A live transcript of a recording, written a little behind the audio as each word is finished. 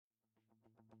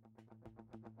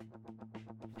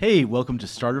Hey, welcome to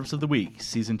Startups of the Week,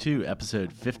 Season 2,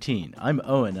 Episode 15. I'm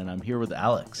Owen, and I'm here with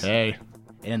Alex. Hey.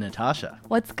 And Natasha.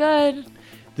 What's good?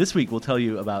 This week, we'll tell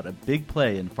you about a big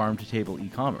play in farm-to-table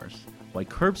e-commerce, why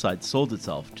Curbside sold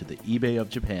itself to the eBay of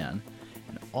Japan,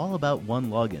 and all about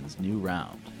OneLogin's new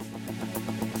round.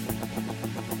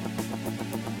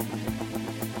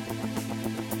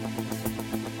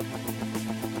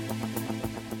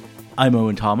 I'm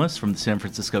Owen Thomas from the San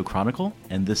Francisco Chronicle,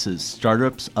 and this is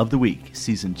Startups of the Week,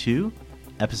 Season 2,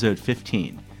 Episode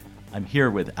 15. I'm here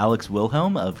with Alex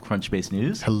Wilhelm of Crunchbase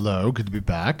News. Hello, good to be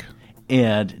back.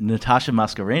 And Natasha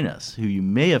Mascarenas, who you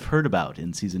may have heard about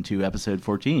in Season 2, Episode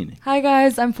 14. Hi,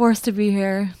 guys. I'm forced to be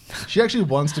here. She actually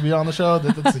wants to be on the show.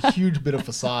 That's a huge bit of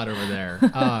facade over there.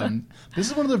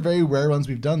 This is one of the very rare ones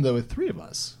we've done, though, with three of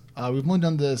us. We've only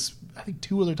done this, I think,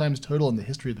 2 other times total in the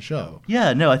history of the show.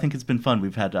 Yeah, no, I think it's been fun.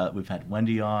 We've had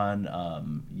Wendy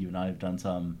on. You and I have done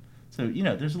some. So,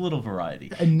 there's a little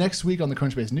variety. And next week on the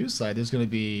Crunchbase News site, there's going to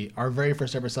be our very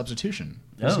first ever substitution.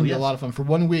 It's going to be a lot of fun. For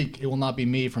 1 week, it will not be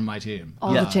me from my team.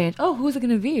 All the change. Oh, who's it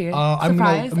going to be? I'm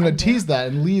going to tease that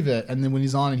and leave it. And then when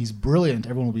he's on and he's brilliant,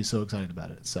 everyone will be so excited about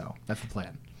it. So that's the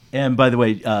plan. And by the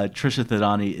way, Trisha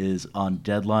Thadani is on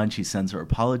deadline. She sends her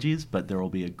apologies, but there will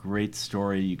be a great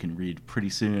story you can read pretty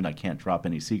soon. I can't drop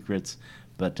any secrets,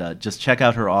 but just check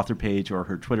out her author page or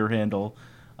her Twitter handle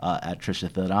at Trisha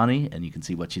Thadani, and you can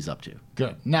see what she's up to.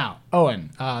 Good. Now,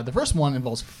 Owen, the first one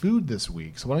involves food this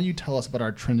week, so why don't you tell us about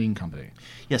our trending company?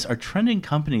 Yes, our trending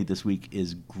company this week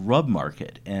is Grub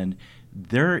Market, and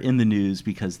they're in the news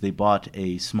because they bought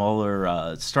a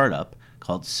smaller startup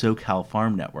called SoCal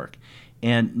Farm Network.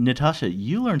 And Natasha,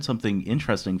 you learned something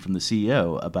interesting from the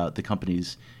CEO about the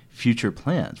company's future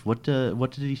plans. What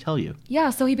did he tell you?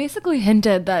 Yeah, so he basically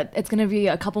hinted that it's going to be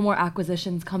a couple more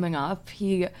acquisitions coming up.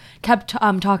 He kept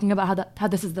talking about how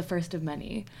this is the first of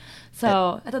many.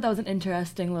 So I thought that was an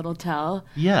interesting little tell.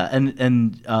 Yeah,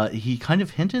 and he kind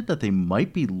of hinted that they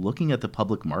might be looking at the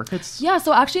public markets. Yeah,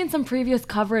 so actually in some previous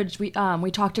coverage, we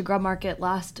talked to Grub Market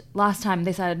last time.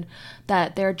 They said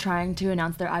that they're trying to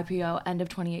announce their IPO end of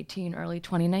 2018, early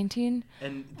 2019,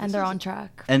 and they're on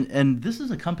track. And this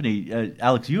is a company,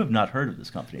 Alex, you have not heard of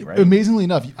this company, right? Amazingly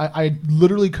enough, I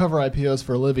literally cover IPOs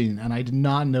for a living, and I did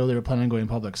not know they were planning on going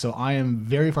public. So I am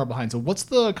very far behind. So what's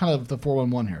the kind of the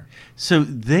 411 here? So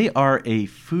they are a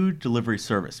food delivery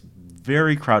service,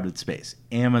 very crowded space.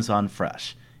 Amazon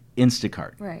Fresh,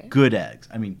 Instacart, right. Good Eggs.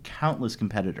 I mean, countless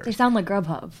competitors. They sound like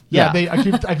Grubhub. Yeah, I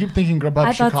keep thinking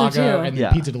Grubhub Chicago and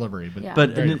pizza delivery.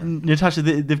 But Natasha,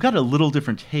 they've got a little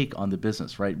different take on the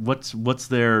business, right? What's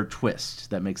their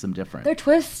twist that makes them different? Their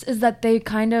twist is that they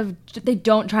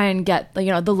don't try and get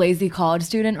the lazy college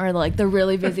student or the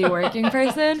really busy working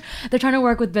person. They're trying to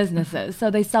work with businesses,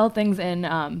 so they sell things in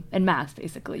mass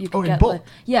basically. You can in bulk.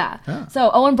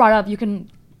 So Owen brought up you can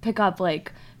pick up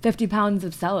 50 pounds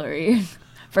of celery.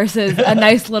 Versus a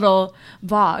nice little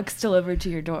box delivered to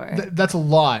your door. That's a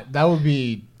lot. That would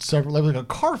be several, like a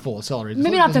car full of celery.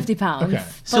 Maybe not 50 pounds. Okay.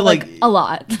 So a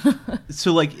lot.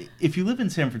 So if you live in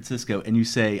San Francisco and you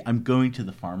say, I'm going to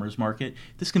the farmer's market,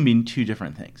 this can mean 2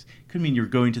 different things. It could mean you're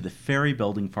going to the Ferry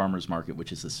Building Farmer's Market,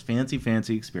 which is this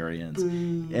fancy experience.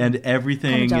 And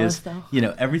everything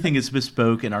everything is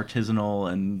bespoke and artisanal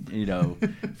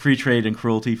and, free trade and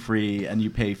cruelty free. And you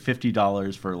pay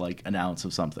 $50 for an ounce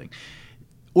of something.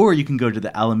 Or you can go to the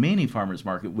Alemany Farmers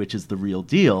Market, which is the real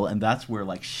deal, and that's where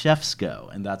chefs go,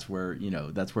 and that's where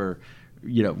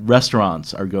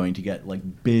restaurants are going to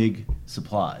get big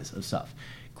supplies of stuff.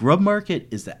 Grub Market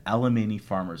is the Alemany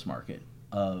Farmers Market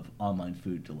of online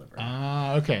food delivery.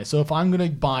 Okay. So if I'm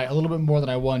going to buy a little bit more than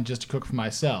I want just to cook for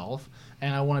myself,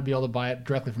 and I want to be able to buy it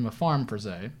directly from a farm per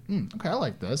se, okay, I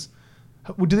like this.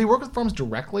 Do they work with farms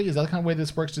directly? Is that the kind of way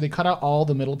this works? Do they cut out all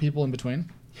the middle people in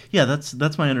between? Yeah,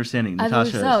 that's my understanding. Natasha, I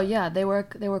believe so. Yeah, they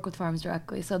work with farms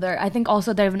directly. So I think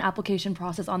also they have an application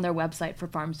process on their website for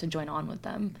farms to join on with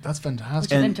them. That's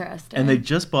fantastic. Which is interesting. And they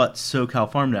just bought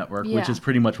SoCal Farm Network, which is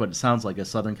pretty much what it sounds like, a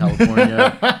Southern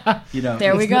California.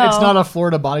 There we go. It's not a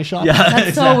Florida body shop. Yeah, that's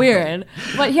exactly. So weird.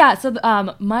 But yeah, so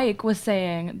Mike was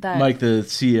saying that Mike, the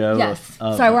CEO. Yes.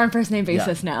 Sorry, we're on first name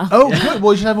basis now. Oh, good.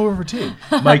 Well, you should have him over for tea.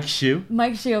 Mike Hsu.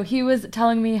 Mike Hsu. He was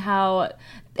telling me how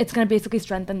it's going to basically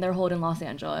strengthen their hold in Los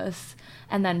Angeles.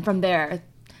 And then from there,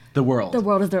 the world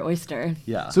is their oyster.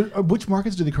 Yeah. So which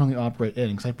markets do they currently operate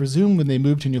in? Because I presume when they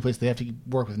move to a new place, they have to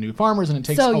work with new farmers, and it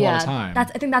takes a lot of time. I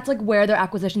think that's where their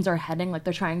acquisitions are heading.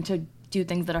 They're trying to do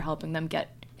things that are helping them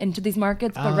get into these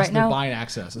markets. But right now, they're buying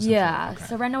access. Yeah. Okay.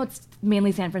 So right now it's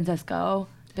mainly San Francisco,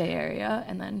 Bay Area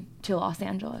and then to Los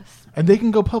Angeles. And they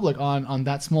can go public on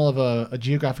that small of a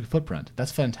geographic footprint.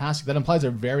 That's fantastic. That implies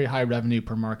a very high revenue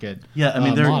per market. Yeah, I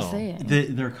mean, model.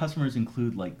 their customers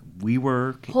include like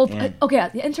WeWork. Okay,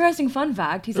 the interesting fun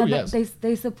fact. He said yes. that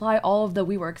they supply all of the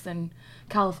WeWorks in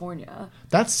California.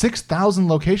 That's 6,000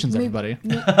 locations, everybody.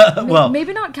 Well,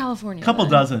 maybe not California. A couple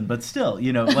then. dozen, but still,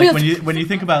 like when you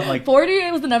think about like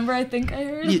 40 was the number I think I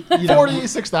heard. you know,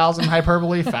 46,000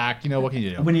 hyperbole fact. What can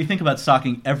you do? when you think about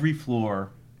stocking every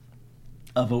floor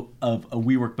of a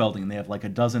WeWork building, and they have like a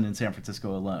dozen in San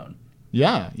Francisco alone.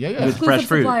 Yeah. With Exclusive fresh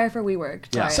fruit. supplier for WeWork.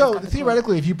 Yeah. Sorry, So I got this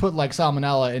theoretically, if you put like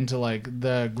salmonella into like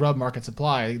the grub market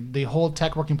supply, the whole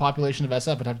tech working population of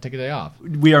SF would have to take a day off.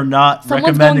 We are not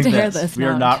Someone's recommending going to hear this. this We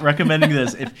are now. not recommending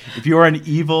this. If you are an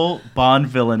evil Bond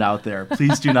villain out there,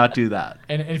 please do not do that.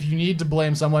 And if you need to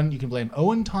blame someone, you can blame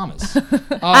Owen Thomas.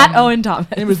 At Owen Thomas.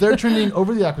 Anyways, they're trending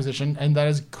over the acquisition, and that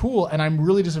is cool. And I'm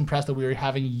really just impressed that we are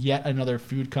having yet another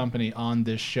food company on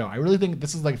this show. I really think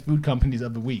this is like food companies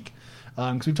of the week.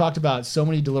 Because we've talked about so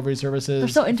many delivery services. They're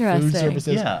so interesting. Food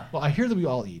services. Yeah. Well, I hear that we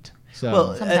all eat. So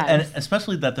Well, Sometimes. and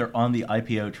especially that they're on the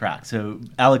IPO track. So,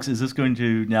 Alex, is this going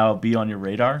to now be on your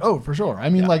radar? Oh, for sure. I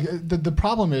mean, Yeah. like, the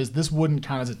problem is this wouldn't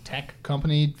count as a tech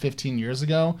company 15 years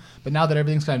ago, but now that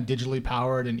everything's kind of digitally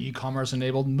powered and e-commerce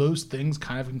enabled, most things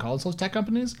kind of can call themselves tech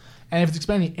companies. And if it's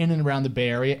expanding in and around the Bay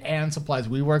Area and supplies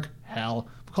WeWork, hell,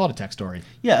 we'll call it a tech story.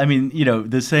 Yeah, I mean,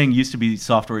 the saying used to be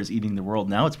software is eating the world.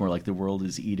 Now it's more like the world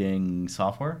is eating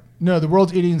software. No, the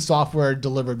world's eating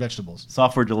software-delivered vegetables.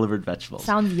 Software delivered vegetables.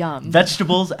 Sounds yum.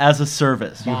 Vegetables as a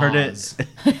service. You heard Boz.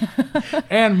 it.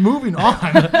 And moving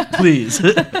on. Please.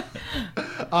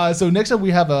 So next up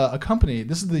we have a company.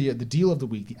 This is the deal of the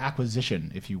week, the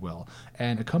acquisition, if you will.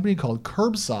 And a company called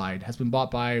Curbside has been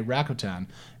bought by Rakuten.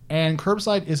 And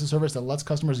Curbside is a service that lets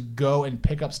customers go and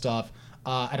pick up stuff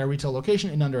at a retail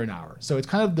location in under an hour. So it's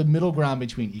kind of the middle ground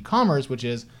between e-commerce, which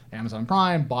is Amazon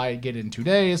Prime, buy it, get it in 2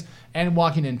 days, and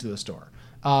walking into the store.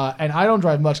 And I don't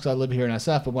drive much because I live here in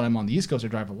SF, but when I'm on the East Coast, I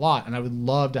drive a lot, and I would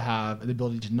love to have the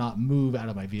ability to not move out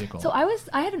of my vehicle. So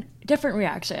I had a different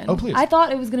reaction. Oh, please. I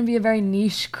thought it was going to be a very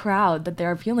niche crowd that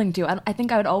they're appealing to. I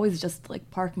think I would always just like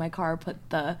park my car, put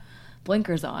the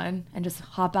blinkers on, and just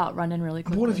hop out, run in really But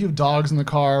quickly. what if you have dogs in the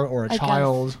car or a I guess.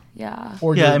 child? Yeah.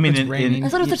 Or Yeah, I mean, it's raining. I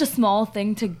thought it was such a small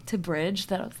thing to bridge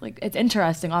that I was like, it's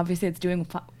interesting. Obviously, it's doing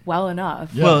well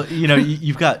enough. Yeah. Well,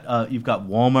 you've got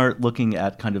Walmart looking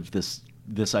at kind of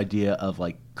this idea of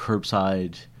like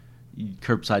curbside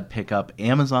pickup.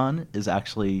 Amazon is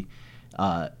actually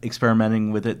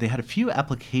experimenting with it. They had a few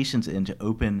applications in to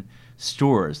open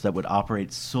stores that would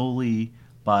operate solely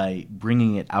by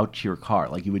bringing it out to your car.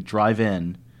 Like you would drive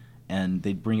in and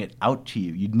they'd bring it out to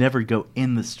you. You'd never go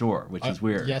in the store, which is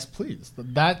weird. Yes, please.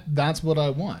 That's what I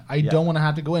want. I don't want to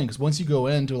have to go in because once you go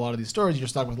into a lot of these stores, you're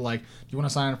stuck with like, do you want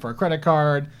to sign up for a credit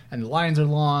card? And the lines are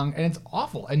long, and it's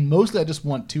awful. And mostly, I just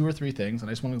want 2 or 3 things, and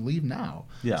I just want to leave now.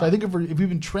 Yeah. So I think if we've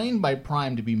been trained by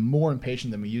Prime to be more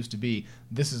impatient than we used to be,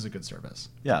 this is a good service.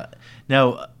 Yeah.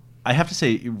 Now, I have to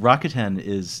say,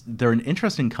 Rakuten they're an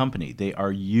interesting company. They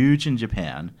are huge in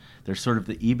Japan. They're sort of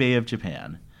the eBay of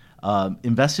Japan.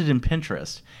 Invested in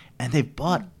Pinterest, and they've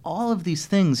bought all of these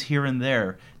things here and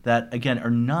there that, again, are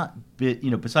not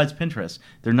besides Pinterest,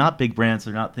 they're not big brands,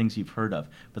 they're not things you've heard of,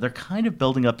 but they're kind of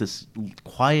building up this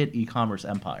quiet e-commerce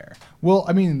empire. Well,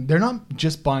 I mean, they're not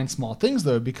just buying small things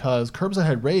though, because Curbside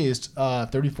had raised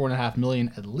 $34.5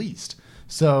 million at least.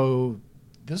 So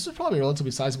this is probably a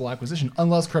relatively sizable acquisition,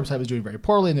 unless Curbside was doing very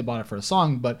poorly and they bought it for a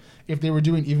song. But if they were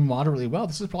doing even moderately well,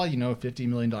 this is probably a $50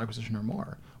 million acquisition or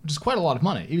more, which is quite a lot of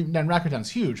money. Even then,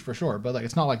 Rakuten's huge for sure, but like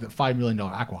it's not like the $5 million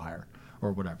acqui-hire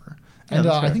or whatever. And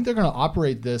that's I fair. think they're going to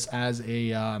operate this as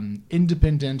a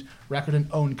independent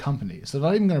Rakuten-owned company. So they're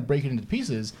not even going to break it into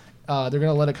pieces. They're going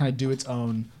to let it kind of do its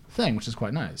own thing, which is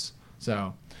quite nice.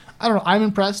 So I don't know. I'm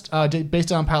impressed.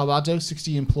 Based on Palo Alto,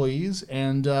 60 employees,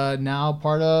 and now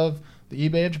part of the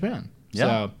eBay of Japan. Yeah.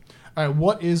 So, all right,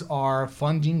 what is our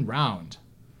funding round?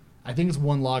 I think it's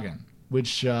OneLogin,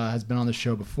 which has been on the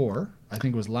show before. I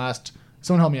think it was last.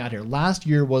 Someone help me out here. Last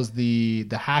year was the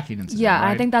hacking incident. Yeah,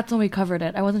 right? I think that's when we covered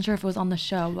it. I wasn't sure if it was on the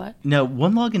show, but Now,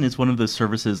 OneLogin is one of those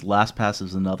services. LastPass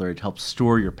is another. It helps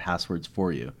store your passwords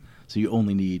for you, so you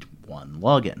only need one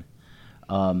login.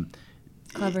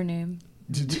 clever name.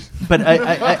 But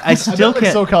I still like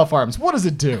can't. SoCal Farms. What does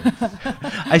it do?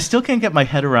 I still can't get my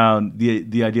head around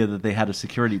the idea that they had a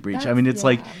security breach. I mean, it's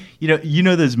like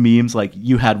those memes like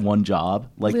you had one job,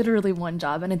 like Literally one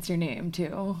job, and it's your name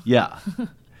too. yeah,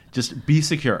 just be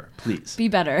secure, please. Be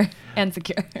better and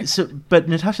secure. So, but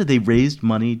Natasha, they raised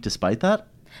money despite that.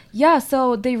 Yeah,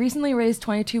 so they recently raised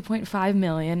 $22.5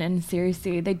 million in Series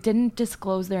C. They didn't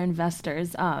disclose their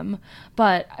investors,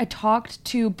 but I talked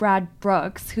to Brad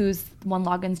Brooks, who's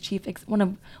OneLogin's one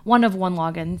of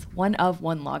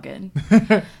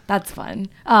OneLogin. That's fun.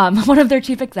 One of their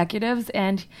chief executives,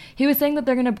 and he was saying that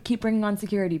they're going to keep bringing on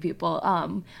security people.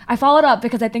 I followed up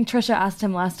because I think Trisha asked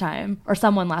him last time, or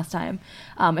someone last time,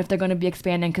 if they're going to be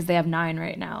expanding because they have 9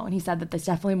 right now, and he said that there's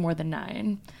definitely more than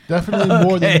 9. Definitely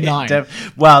more than 9.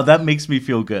 Wow, that makes me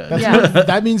feel good.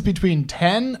 That means between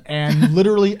 10 and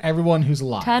literally everyone who's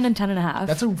alive. 10 and 10 and a half.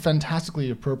 That's a fantastically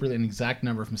appropriate and exact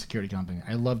number from a security company.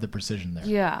 I love the precision there.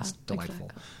 Yeah, it's delightful.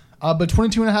 Exactly. But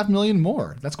 $22.5 million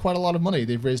more. That's quite a lot of money.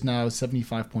 They've raised now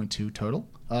 75.2 total.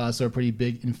 So a pretty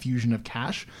big infusion of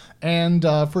cash. And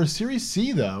for a Series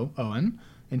C, though, Owen,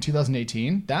 in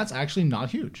 2018, that's actually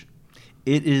not huge.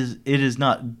 It is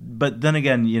not. But then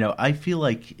again, I feel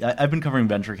like I've been covering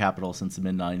venture capital since the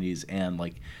mid-90s, and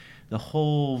like the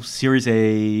whole Series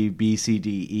A, B, C,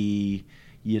 D, E,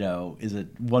 is it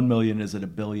 1 million, is it a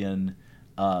billion?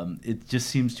 It just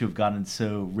seems to have gotten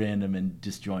so random and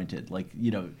disjointed. Like,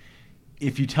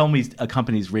 if you tell me a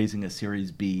company's raising a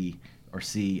Series B or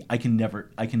C, I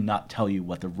cannot tell you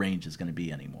what the range is going to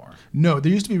be anymore. No,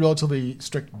 there used to be relatively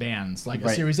strict bands. Like a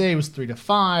Series A was 3 to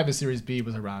 5, a Series B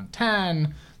was around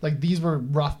 10. Like these were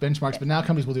rough benchmarks, but now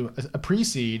companies will do a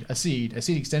pre-seed, a seed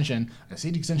extension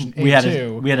A2. We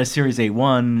had a Series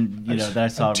A1, that I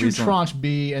saw recently. 2-tranche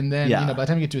B, and then by the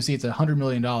time you get to a C, it's $100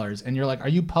 million, and you're like, are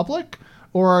you public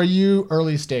or are you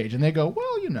early stage? And they go, well,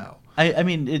 I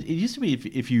mean, it used to be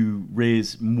if you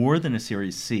raise more than a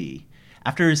Series C.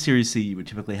 After a Series C, you would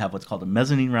typically have what's called a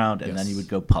mezzanine round, and then you would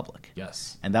go public.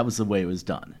 Yes. And that was the way it was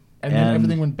done. And then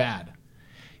everything went bad.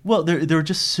 Well, there are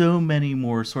just so many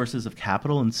more sources of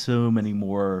capital and so many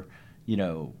more,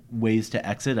 ways to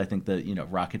exit. I think that,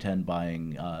 Rakuten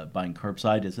buying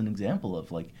Curbside is an example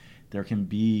of, like, there can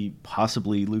be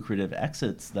possibly lucrative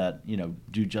exits that,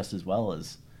 do just as well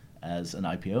as an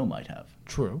IPO might have.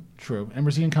 True. And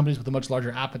we're seeing companies with a much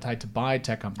larger appetite to buy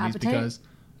tech companies Appetite?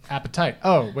 Appetite.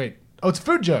 Oh, wait. Oh, it's a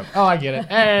food joke. Oh, I get it.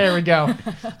 Hey, there we go.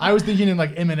 I was thinking in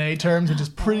like M&A terms, which is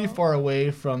pretty far away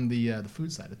from the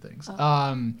food side of things.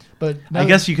 But I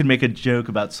guess you could make a joke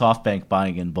about SoftBank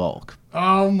buying in bulk.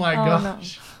 Oh my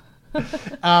gosh. No.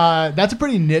 That's a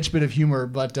pretty niche bit of humor,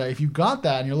 but if you got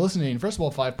that and you're listening, first of all,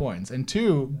 5 points, and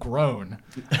 2, groan.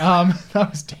 That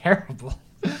was terrible.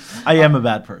 I am a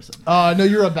bad person. No,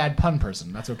 you're a bad pun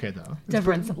person. That's okay though.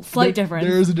 Slight difference.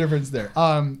 There is a difference there.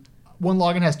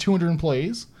 OneLogin has 200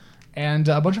 employees. And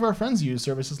a bunch of our friends use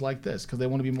services like this because they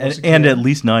want to be more secure. And at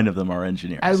least 9 of them are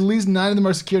engineers. At least 9 of them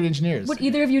are security engineers. Would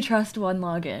either of you trust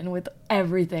OneLogin with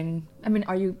everything? I mean,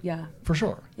 are you? Yeah. For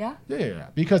sure. Yeah? Yeah.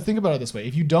 Because think about it this way.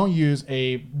 If you don't use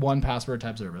a 1Password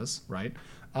type service, right,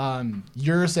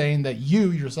 you're saying that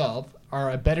you yourself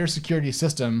are a better security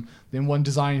system than one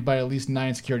designed by at least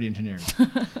 9 security engineers.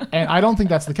 And I don't think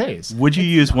that's the case. Would you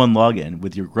use OneLogin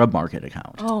with your GrubMarket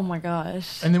account? Oh my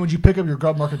gosh. And then would you pick up your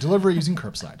GrubMarket delivery using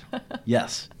Curbside?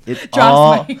 Yes.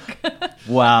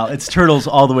 Wow, it's turtles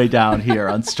all the way down here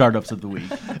on Startups of the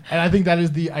Week. And I think that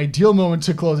is the ideal moment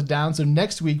to close it down. So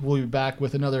next week we'll be back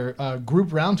with another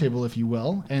group roundtable, if you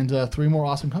will, and 3 more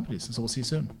awesome companies. So we'll see you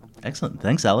soon. Excellent.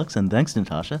 Thanks, Alex, and thanks,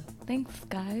 Natasha. Thanks,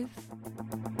 guys.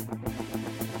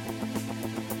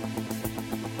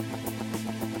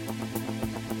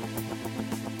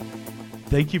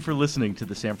 Thank you for listening to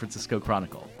the San Francisco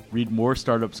Chronicle. Read more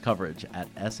startups coverage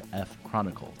at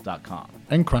sfchronicle.com.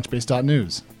 And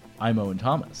Crunchbase.news. I'm Owen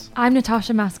Thomas. I'm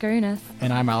Natasha Mascarenas.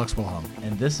 And I'm Alex Wilhelm.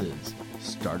 And this is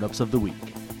Startups of the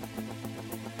Week.